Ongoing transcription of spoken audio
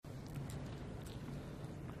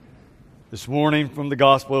This morning from the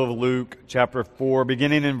Gospel of Luke, chapter 4,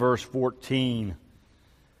 beginning in verse 14.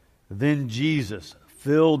 Then Jesus,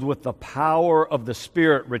 filled with the power of the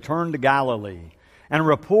Spirit, returned to Galilee, and a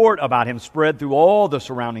report about him spread through all the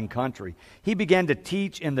surrounding country. He began to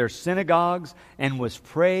teach in their synagogues and was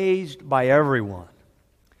praised by everyone.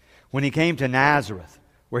 When he came to Nazareth,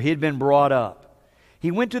 where he had been brought up,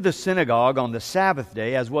 he went to the synagogue on the Sabbath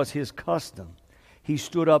day, as was his custom. He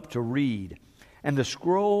stood up to read, and the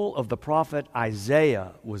scroll of the prophet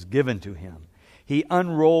Isaiah was given to him. He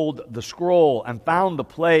unrolled the scroll and found the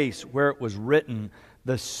place where it was written,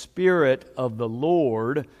 "The Spirit of the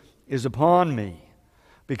Lord is upon me,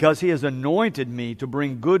 because He has anointed me to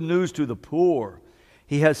bring good news to the poor.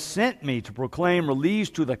 He has sent me to proclaim release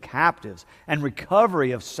to the captives and recovery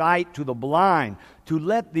of sight to the blind, to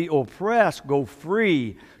let the oppressed go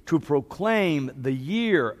free, to proclaim the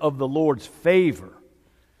year of the Lord's favor."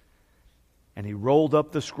 And he rolled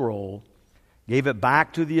up the scroll, gave it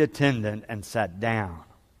back to the attendant, and sat down.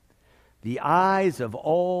 The eyes of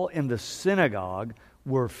all in the synagogue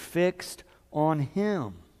were fixed on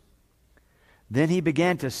him. Then he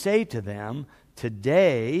began to say to them,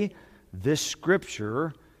 "Today this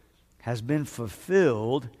scripture has been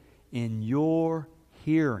fulfilled in your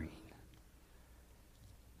hearing."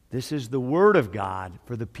 This is the word of God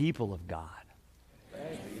for the people of God.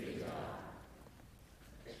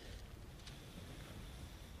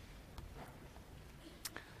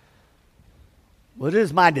 Well, it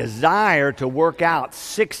is my desire to work out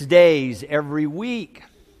 6 days every week.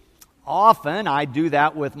 Often I do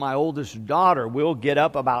that with my oldest daughter. We'll get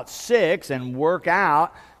up about 6 and work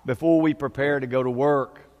out before we prepare to go to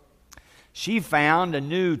work. She found a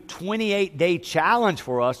new 28-day challenge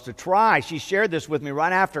for us to try. She shared this with me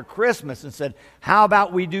right after Christmas and said, "How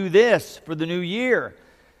about we do this for the new year?"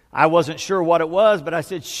 I wasn't sure what it was, but I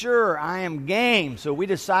said, "Sure, I am game." So we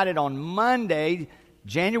decided on Monday,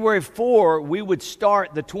 January 4, we would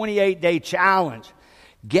start the 28-day challenge.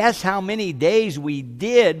 Guess how many days we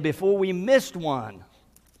did before we missed one?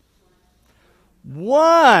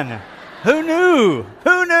 1. Who knew?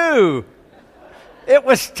 Who knew? It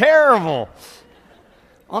was terrible.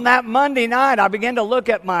 On that Monday night, I began to look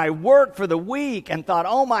at my work for the week and thought,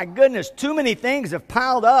 oh my goodness, too many things have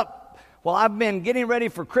piled up. Well, I've been getting ready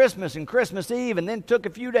for Christmas and Christmas Eve and then took a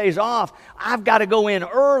few days off. I've got to go in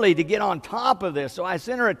early to get on top of this. So I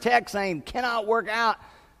sent her a text saying, "Cannot work out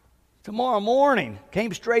tomorrow morning."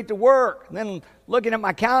 Came straight to work. Then looking at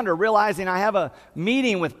my calendar, realizing I have a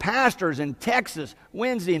meeting with pastors in Texas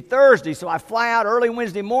Wednesday and Thursday. So I fly out early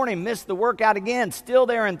Wednesday morning, miss the workout again. Still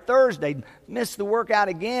there on Thursday, miss the workout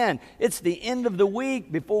again. It's the end of the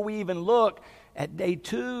week before we even look at day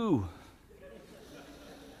 2.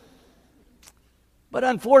 But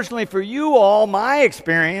unfortunately for you all, my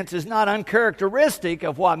experience is not uncharacteristic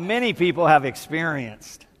of what many people have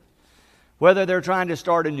experienced. Whether they're trying to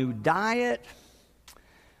start a new diet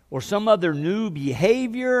or some other new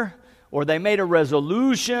behavior, or they made a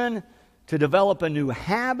resolution to develop a new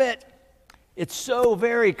habit, it's so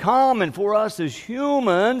very common for us as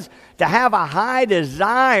humans to have a high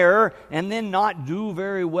desire and then not do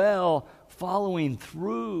very well following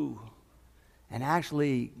through and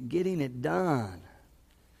actually getting it done.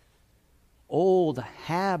 Old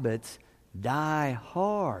habits die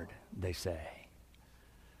hard, they say.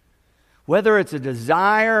 Whether it's a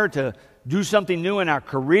desire to do something new in our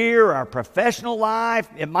career, our professional life,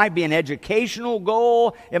 it might be an educational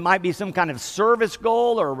goal, it might be some kind of service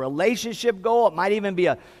goal or a relationship goal, it might even be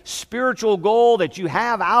a spiritual goal that you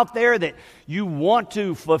have out there that you want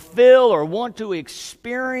to fulfill or want to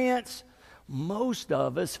experience. Most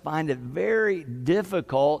of us find it very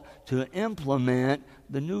difficult to implement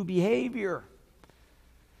the new behavior,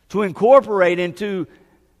 to incorporate into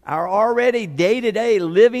our already day-to-day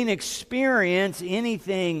living experience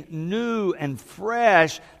anything new and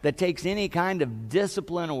fresh that takes any kind of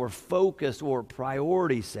discipline or focus or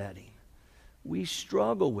priority setting. We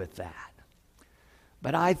struggle with that.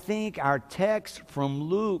 But I think our text from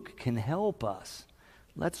Luke can help us.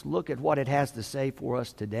 Let's look at what it has to say for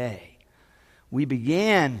us today. We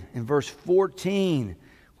began in verse 14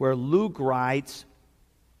 where Luke writes,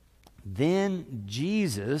 "Then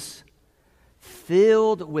Jesus,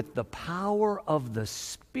 filled with the power of the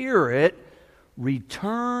Spirit,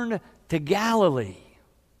 returned to Galilee."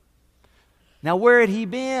 Now, where had he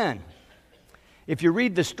been? If you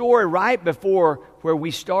read the story right before where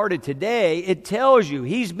we started today, it tells you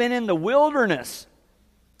he's been in the wilderness.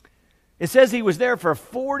 It says he was there for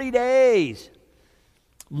 40 days.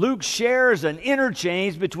 Luke shares an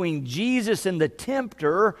interchange between Jesus and the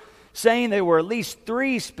tempter, saying there were at least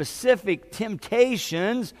 3 specific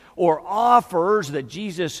temptations or offers that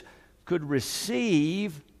Jesus could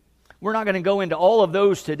receive. We're not going to go into all of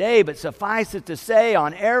those today, but suffice it to say,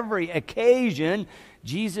 on every occasion,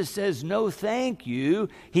 Jesus says, no, thank you.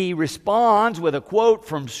 He responds with a quote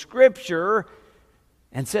from Scripture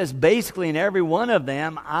and says basically in every one of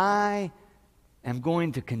them, I am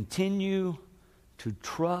going to continue to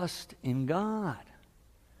trust in God.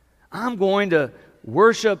 I'm going to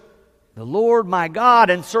worship the Lord my God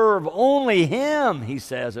and serve only Him, he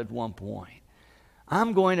says at one point.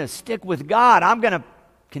 I'm going to stick with God. I'm going to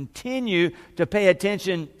continue to pay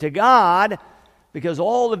attention to God, because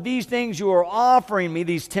all of these things you are offering me,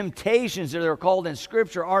 these temptations that are called in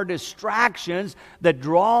Scripture, are distractions that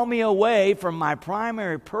draw me away from my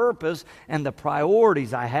primary purpose and the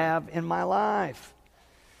priorities I have in my life.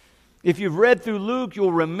 If you've read through Luke,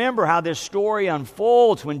 you'll remember how this story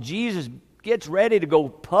unfolds. When Jesus gets ready to go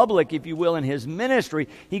public, if you will, in his ministry,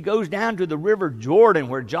 he goes down to the river Jordan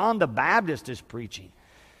where John the Baptist is preaching.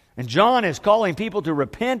 And John is calling people to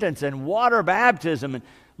repentance and water baptism. And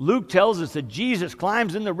Luke tells us that Jesus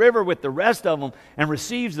climbs in the river with the rest of them and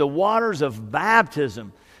receives the waters of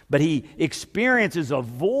baptism. But he experiences a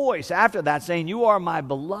voice after that saying, you are my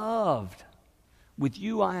beloved. With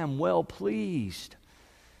you I am well pleased.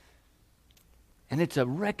 And it's a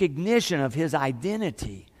recognition of his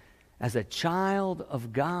identity as a child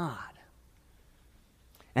of God.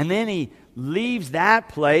 And then he leaves that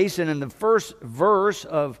place, and in the first verse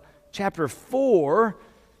of chapter 4,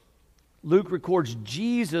 Luke records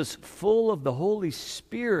Jesus, full of the Holy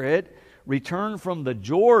Spirit, returned from the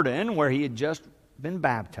Jordan, where he had just been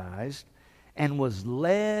baptized, and was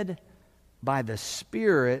led by the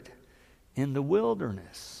Spirit in the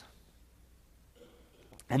wilderness.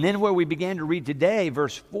 And then where we began to read today,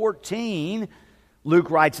 verse 14,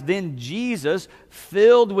 Luke writes, then Jesus,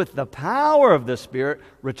 filled with the power of the Spirit,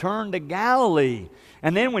 returned to Galilee.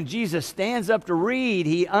 And then when Jesus stands up to read,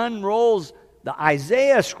 he unrolls the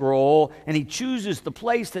Isaiah scroll and he chooses the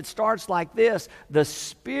place that starts like this: the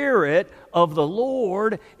Spirit of the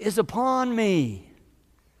Lord is upon me.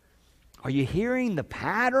 Are you hearing the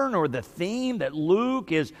pattern or the theme that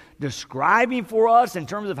Luke is describing for us in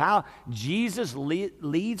terms of how Jesus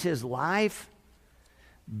leads his life?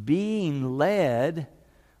 Being led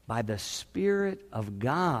by the Spirit of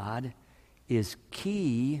God is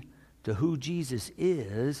key to who Jesus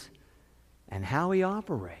is and how he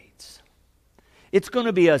operates. It's going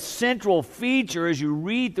to be a central feature as you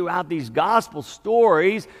read throughout these gospel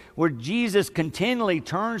stories, where Jesus continually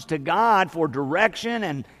turns to God for direction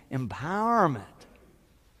and empowerment.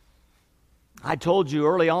 I told you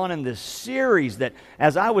early on in this series that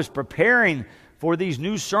as I was preparing for these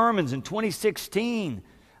new sermons in 2016,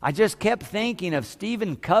 I just kept thinking of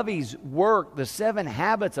Stephen Covey's work, The 7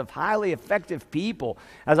 Habits of Highly Effective People.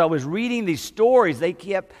 As I was reading these stories, they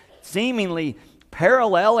kept seemingly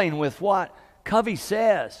paralleling with what Covey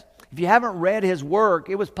says. If you haven't read his work,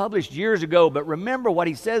 it was published years ago, but remember what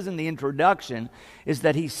he says in the introduction is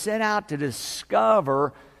that he set out to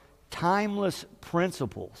discover timeless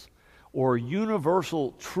principles or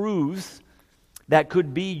universal truths that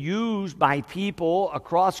could be used by people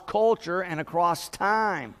across culture and across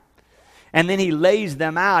time. And then he lays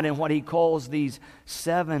them out in what he calls these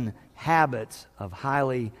 7 habits of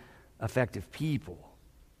highly effective people.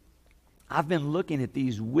 I've been looking at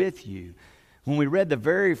these with you. When we read the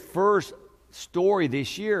very first story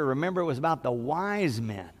this year, remember it was about the wise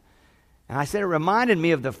men. And I said it reminded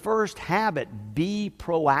me of the first habit, be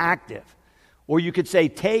proactive. Or you could say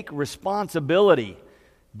take responsibility,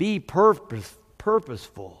 be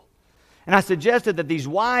purposeful. And I suggested that these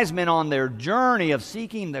wise men on their journey of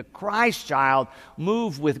seeking the Christ child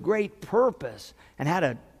moved with great purpose and had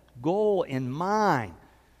a goal in mind.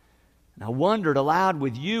 And I wondered aloud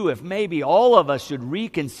with you if maybe all of us should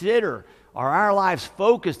reconsider, are our lives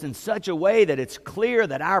focused in such a way that it's clear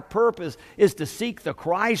that our purpose is to seek the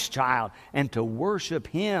Christ child and to worship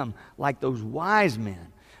Him like those wise men.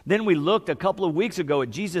 Then we looked a couple of weeks ago at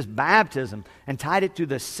Jesus' baptism and tied it to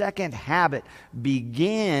the second habit,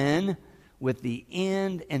 begin with the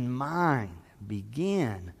end in mind.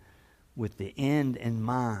 Begin with the end in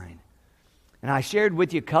mind. And I shared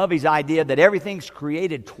with you Covey's idea that everything's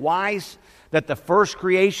created twice, that the first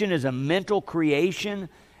creation is a mental creation.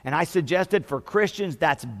 And I suggested for Christians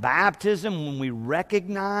that's baptism, when we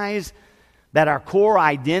recognize that our core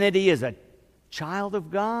identity is a child of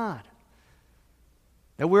God.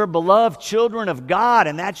 That we're beloved children of God,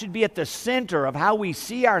 and that should be at the center of how we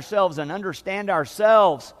see ourselves and understand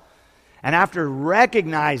ourselves. And after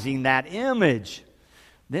recognizing that image,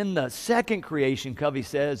 then the second creation, Covey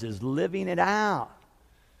says, is living it out.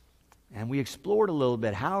 And we explored a little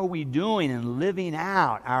bit. How are we doing in living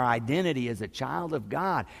out our identity as a child of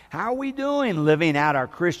God? How are we doing living out our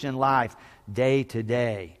Christian life day to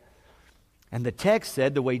day? And the text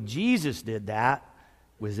said the way Jesus did that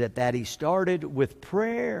was that he started with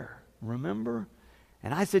prayer. Remember?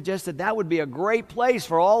 And I suggested that would be a great place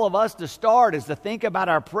for all of us to start, is to think about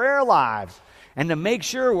our prayer lives and to make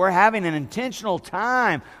sure we're having an intentional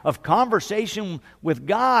time of conversation with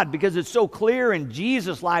God, because it's so clear in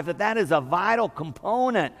Jesus' life that is a vital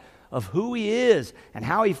component of who He is and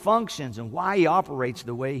how He functions and why He operates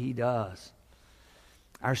the way He does.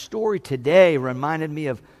 Our story today reminded me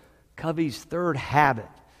of Covey's third habit.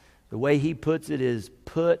 The way he puts it is,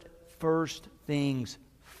 put first things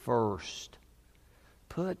first.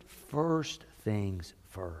 Put first things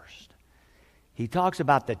first. He talks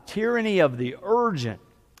about the tyranny of the urgent.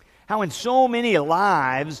 How in so many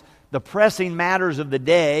lives, the pressing matters of the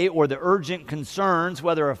day or the urgent concerns,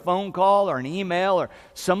 whether a phone call or an email or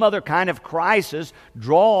some other kind of crisis,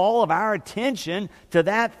 draw all of our attention to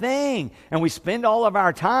that thing. And we spend all of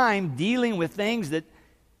our time dealing with things that,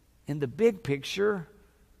 in the big picture,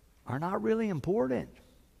 are not really important,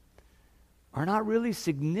 are not really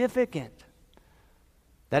significant.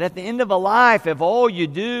 That at the end of a life, if all you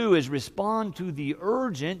do is respond to the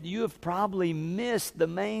urgent, you have probably missed the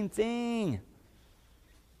main thing.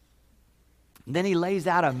 And then he lays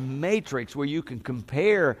out a matrix where you can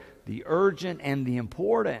compare the urgent and the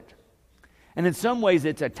important. And in some ways,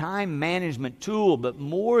 it's a time management tool, but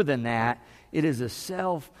more than that, it is a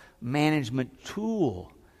self-management tool,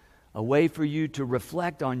 a way for you to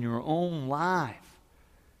reflect on your own life,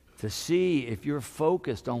 to see if you're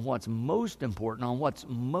focused on what's most important, on what's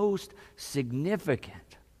most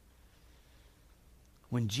significant.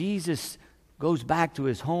 When Jesus goes back to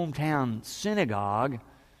his hometown synagogue,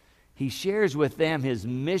 he shares with them his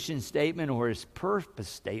mission statement, or his purpose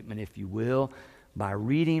statement, if you will, by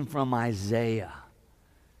reading from Isaiah.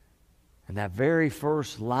 And that very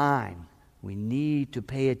first line we need to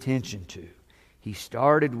pay attention to. He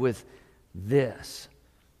started with this: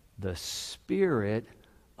 the Spirit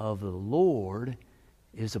of the Lord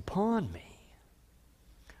is upon me.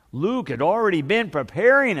 Luke had already been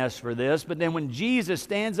preparing us for this, but then when Jesus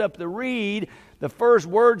stands up to read, the first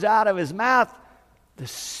words out of his mouth, the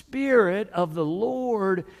Spirit of the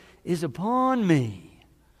Lord is upon me.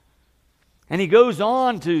 And he goes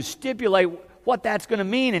on to stipulate what that's going to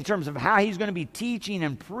mean in terms of how he's going to be teaching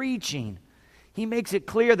and preaching. He makes it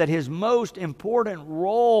clear that his most important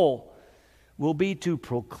role will be to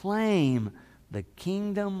proclaim the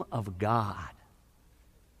kingdom of God.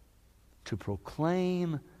 To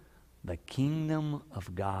proclaim the kingdom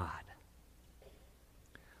of God.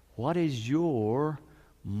 What is your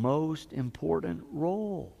most important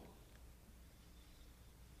role?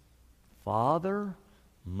 Father,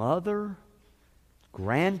 mother,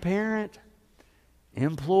 grandparent,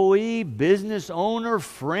 employee, business owner,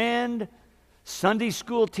 friend, Sunday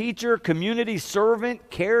school teacher, community servant,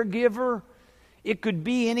 caregiver. It could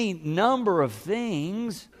be any number of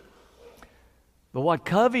things. But what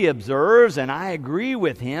Covey observes, and I agree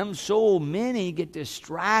with him, so many get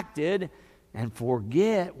distracted and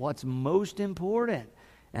forget what's most important.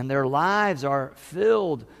 And their lives are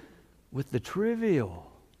filled with the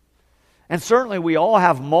trivial. And certainly we all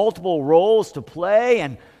have multiple roles to play,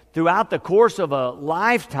 and throughout the course of a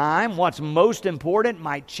lifetime, what's most important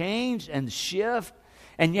might change and shift.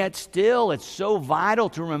 And yet still, it's so vital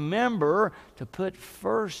to remember to put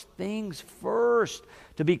first things first,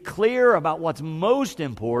 to be clear about what's most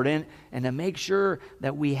important, and to make sure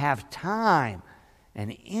that we have time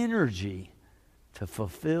and energy to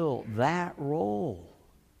fulfill that role.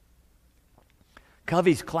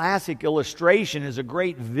 Covey's classic illustration is a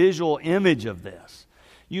great visual image of this.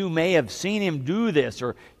 You may have seen him do this,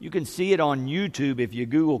 or you can see it on YouTube if you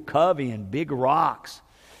Google Covey and big rocks.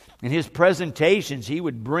 In his presentations, he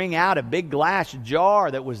would bring out a big glass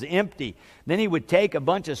jar that was empty. Then he would take a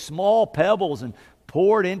bunch of small pebbles and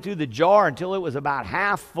pour it into the jar until it was about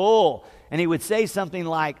half full. And he would say something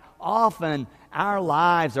like, often our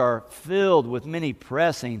lives are filled with many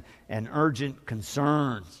pressing and urgent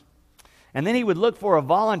concerns. And then he would look for a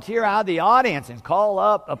volunteer out of the audience and call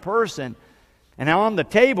up a person. And on the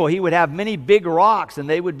table, he would have many big rocks, and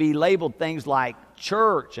they would be labeled things like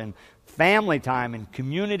church and family time and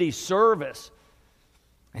community service.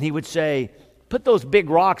 And he would say, put those big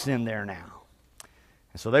rocks in there now.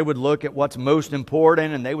 And so they would look at what's most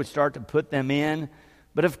important, and they would start to put them in.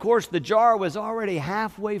 But of course, the jar was already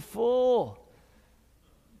halfway full.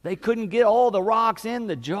 They couldn't get all the rocks in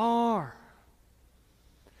the jar.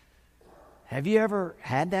 Have you ever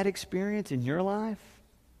had that experience in your life?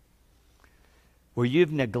 where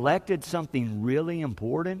you've neglected something really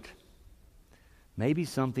important? Maybe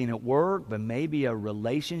something at work, but maybe a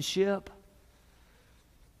relationship.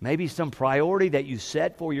 Maybe some priority that you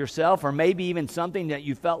set for yourself, or maybe even something that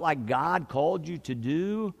you felt like God called you to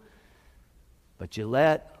do, but you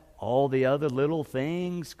let all the other little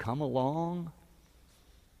things come along,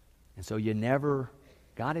 and so you never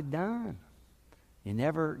got it done. You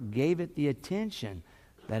never gave it the attention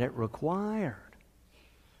that it required.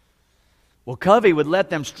 Well, Covey would let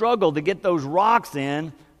them struggle to get those rocks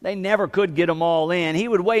in. They never could get them all in. He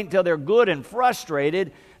would wait until they're good and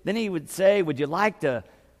frustrated. Then he would say, would you like to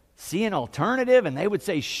see an alternative? And they would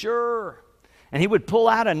say, sure. And he would pull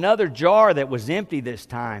out another jar that was empty this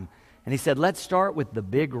time. And he said, let's start with the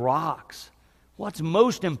big rocks. What's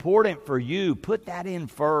most important for you? Put that in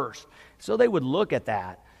first. So they would look at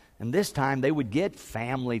that. And this time they would get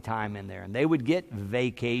family time in there. And they would get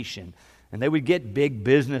vacation. And they would get big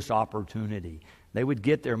business opportunity. They would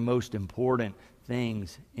get their most important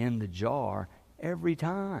things in the jar every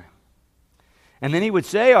time. And then he would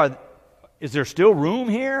say, is there still room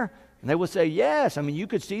here? And they would say, yes. I mean, you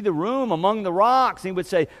could see the room among the rocks. And he would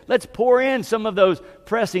say, let's pour in some of those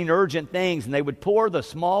pressing, urgent things. And they would pour the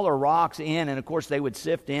smaller rocks in. And, of course, they would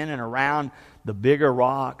sift in and around the bigger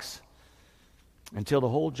rocks until the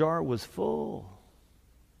whole jar was full.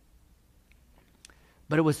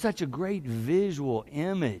 But it was such a great visual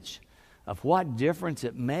image of what difference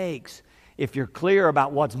it makes if you're clear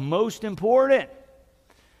about what's most important.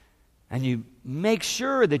 And you make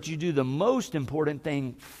sure that you do the most important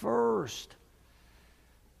thing first.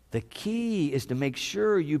 The key is to make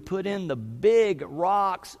sure you put in the big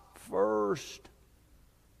rocks first.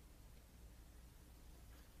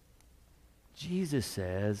 Jesus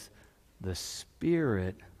says, the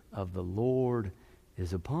Spirit of the Lord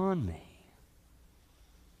is upon me.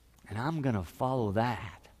 And I'm going to follow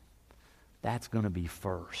that. That's going to be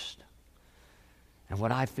first. And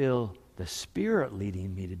what I feel the Spirit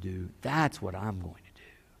leading me to do, that's what I'm going to do.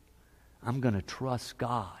 I'm going to trust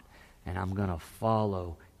God, and I'm going to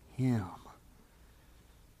follow Him.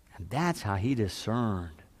 And that's how He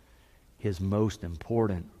discerned His most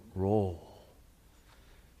important role.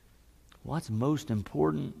 What's most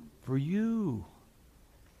important for you?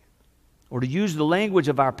 Or to use the language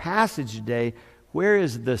of our passage today, where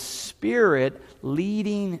is the Spirit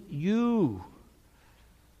leading you?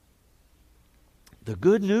 The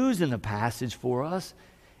good news in the passage for us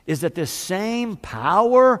is that this same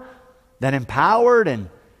power that empowered and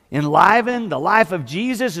enlivened the life of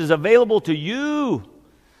Jesus is available to you.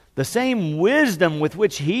 The same wisdom with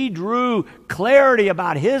which He drew clarity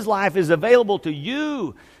about His life is available to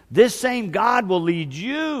you. This same God will lead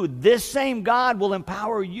you. This same God will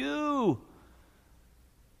empower you.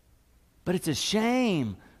 But it's a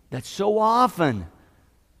shame that so often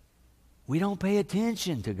we don't pay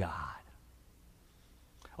attention to God.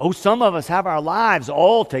 Oh, some of us have our lives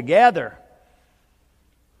all together.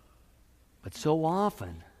 But so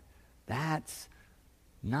often, that's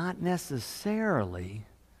not necessarily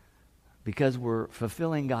because we're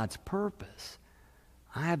fulfilling God's purpose.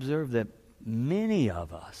 I observe that many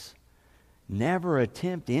of us never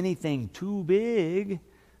attempt anything too big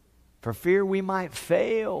for fear we might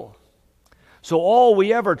fail. So all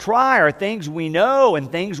we ever try are things we know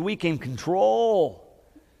and things we can control.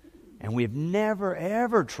 And we've never,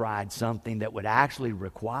 ever tried something that would actually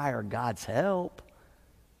require God's help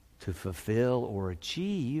to fulfill or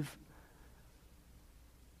achieve.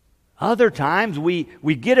 Other times we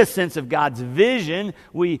get a sense of God's vision,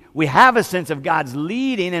 we have a sense of God's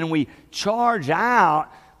leading, and we charge out,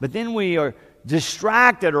 but then we are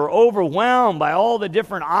distracted or overwhelmed by all the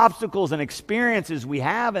different obstacles and experiences we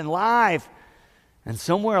have in life. And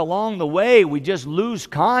somewhere along the way, we just lose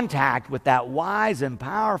contact with that wise and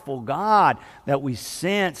powerful God that we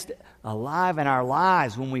sensed alive in our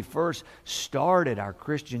lives when we first started our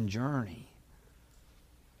Christian journey.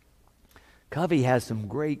 Covey has some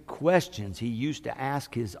great questions he used to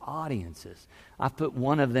ask his audiences. I've put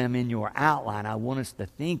one of them in your outline I want us to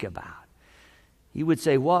think about. He would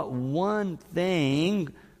say, what one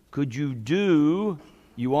thing could you do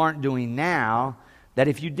you aren't doing now that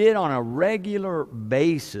if you did on a regular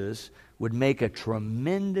basis would make a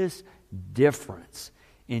tremendous difference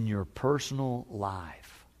in your personal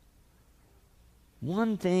life?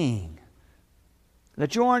 One thing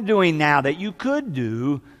that you aren't doing now that you could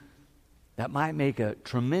do that might make a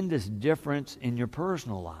tremendous difference in your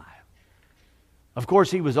personal life. Of course,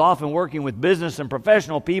 he was often working with business and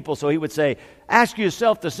professional people, so he would say, ask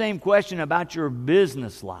yourself the same question about your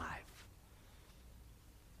business life.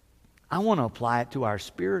 I want to apply it to our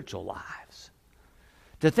spiritual lives.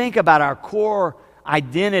 To think about our core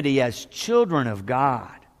identity as children of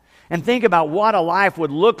God. And think about what a life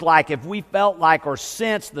would look like if we felt like or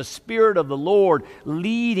sensed the Spirit of the Lord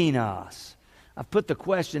leading us. I've put the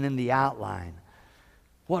question in the outline.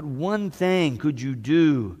 What one thing could you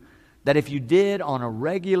do that if you did on a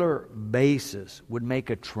regular basis would make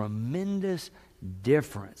a tremendous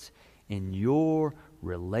difference in your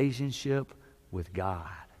relationship with God?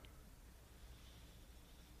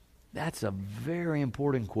 That's a very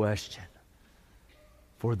important question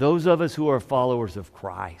for those of us who are followers of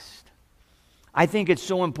Christ. I think it's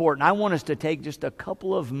so important. I want us to take just a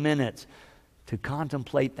couple of minutes to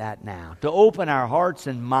contemplate that now, to open our hearts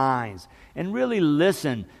and minds and really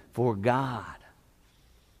listen for God.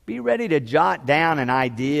 Be ready to jot down an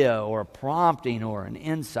idea or a prompting or an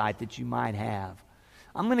insight that you might have.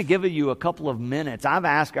 I'm going to give you a couple of minutes. I've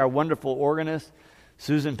asked our wonderful organist,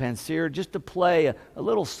 Susan Pansier, just to play a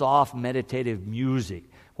little soft meditative music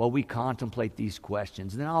while we contemplate these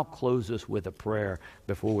questions. And then I'll close us with a prayer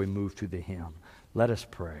before we move to the hymn. Let us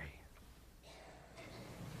pray.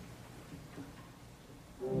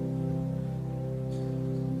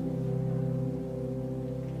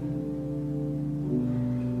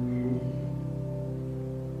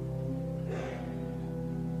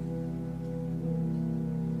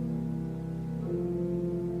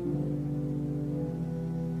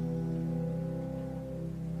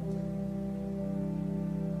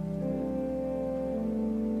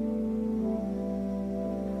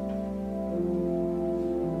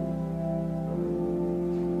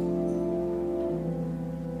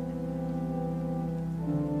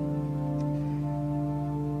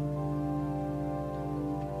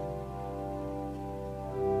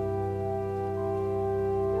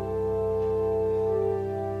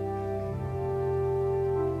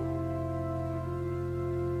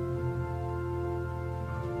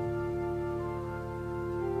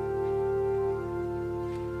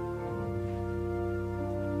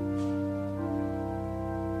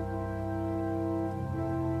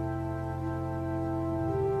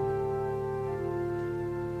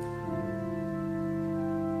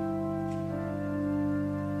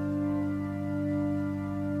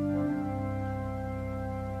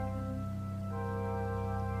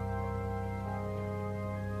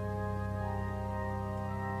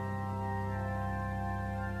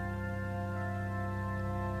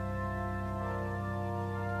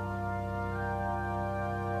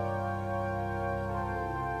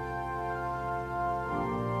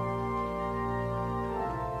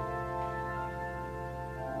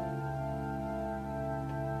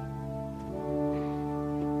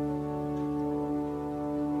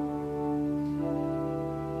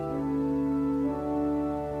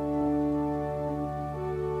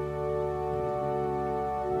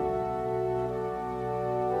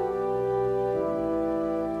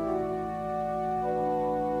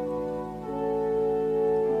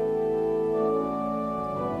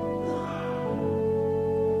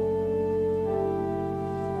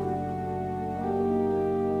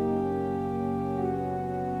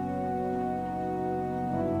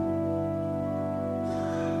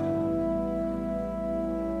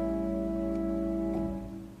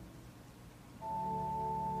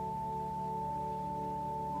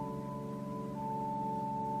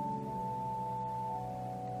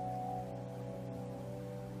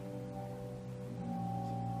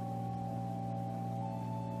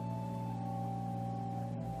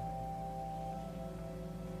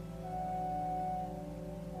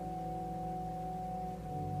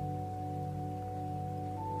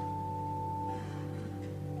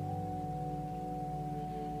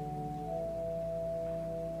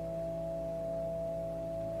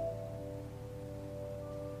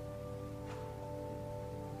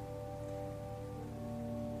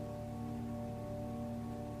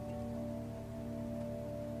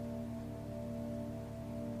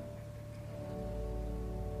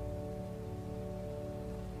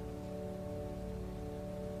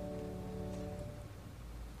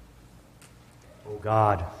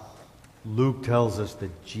 God, Luke tells us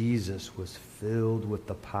that Jesus was filled with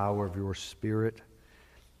the power of your Spirit.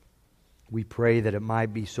 We pray that it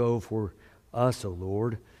might be so for us, O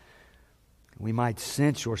Lord. We might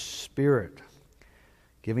sense your Spirit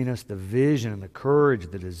giving us the vision and the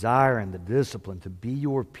courage, the desire and the discipline to be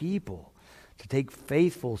your people, to take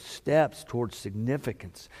faithful steps towards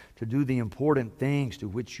significance, to do the important things to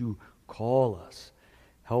which you call us.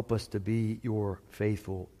 Help us to be your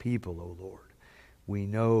faithful people, O Lord. We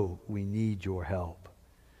know we need your help.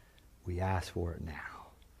 We ask for it now.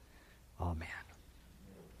 Amen.